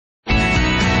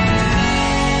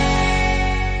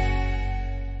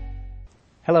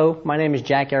Hello, my name is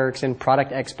Jack Erickson,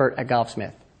 product expert at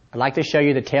Golfsmith. I'd like to show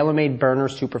you the TaylorMade Burner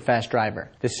SuperFast driver.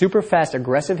 The SuperFast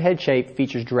aggressive head shape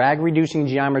features drag-reducing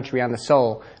geometry on the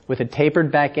sole with a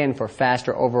tapered back end for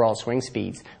faster overall swing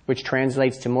speeds, which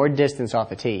translates to more distance off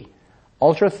the tee.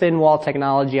 Ultra-thin wall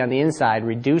technology on the inside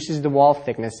reduces the wall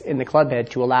thickness in the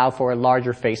clubhead to allow for a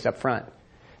larger face up front.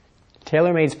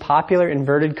 TaylorMade's popular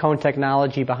inverted cone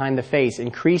technology behind the face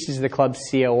increases the club's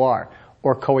COR,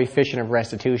 or coefficient of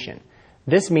restitution.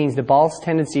 This means the ball's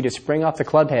tendency to spring off the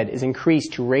clubhead is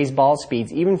increased to raise ball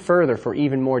speeds even further for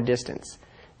even more distance.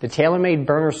 The TaylorMade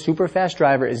Burner SuperFast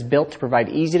driver is built to provide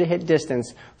easy-to-hit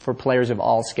distance for players of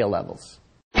all skill levels.